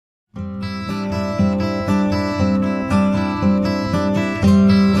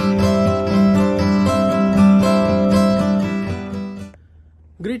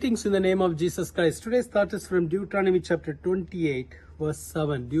Greetings in the name of Jesus Christ. Today's thought is from Deuteronomy chapter 28 verse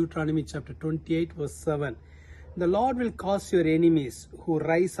 7. Deuteronomy chapter 28 verse 7. The Lord will cause your enemies who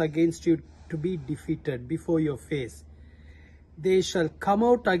rise against you to be defeated before your face. They shall come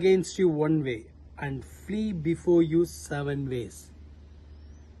out against you one way and flee before you 7 ways.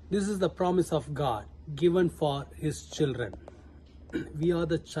 This is the promise of God given for His children. We are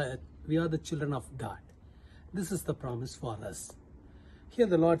the children of God. This is the promise for us. Here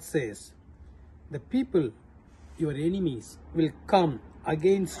the Lord says, the people, your enemies, will come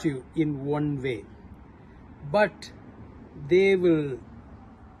against you in one way, but they will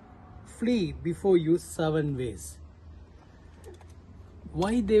flee before you 7 ways.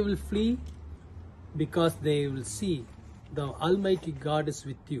 Why they will flee? Because they will see the Almighty God is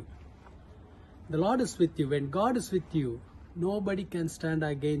with you. The Lord is with you. When God is with you, nobody can stand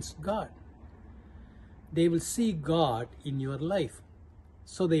against God. They will see God in your life.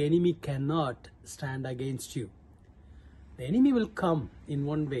 So the enemy cannot stand against you. The enemy will come in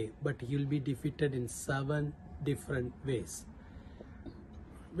one way, but he will be defeated in 7 different ways.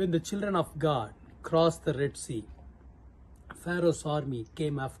 When the children of God crossed the Red Sea, Pharaoh's army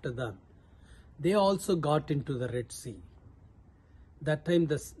came after them. They also got into the Red Sea. That time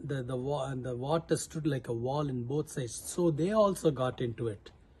the water stood like a wall in both sides, so they also got into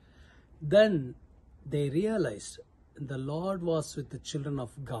it. Then they realized the Lord was with the children of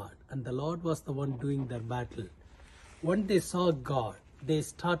God, and the Lord was the one doing their battle. When they saw God, they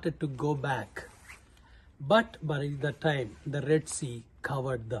started to go back. But by the time the Red Sea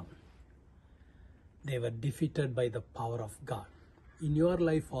covered them, they were defeated by the power of God. In your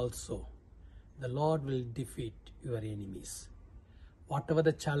life also, the Lord will defeat your enemies. Whatever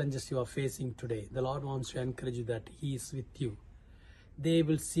the challenges you are facing today, the Lord wants to encourage you that He is with you. They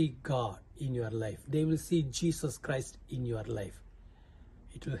will see God in your life. They will see Jesus Christ in your life.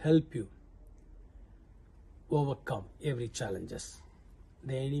 It will help you overcome every challenges.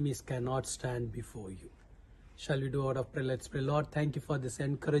 The enemies cannot stand before you. Shall we do a word of prayer? Let's pray. Lord, thank you for this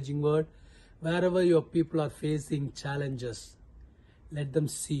encouraging word. Wherever your people are facing challenges, let them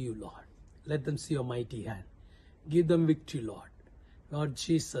see you, Lord. Let them see your mighty hand. Give them victory, Lord. Lord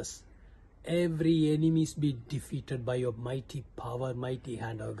Jesus, every enemy be defeated by your mighty power, mighty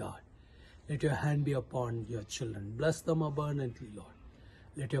hand, O God. Let your hand be upon your children. Bless them abundantly, Lord.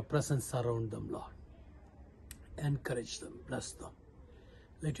 Let your presence surround them, Lord. Encourage them. Bless them.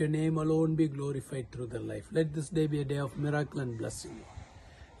 Let your name alone be glorified through their life. Let this day be a day of miracle and blessing,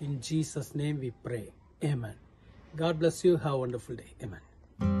 Lord. In Jesus' name we pray. Amen. God bless you. Have a wonderful day. Amen.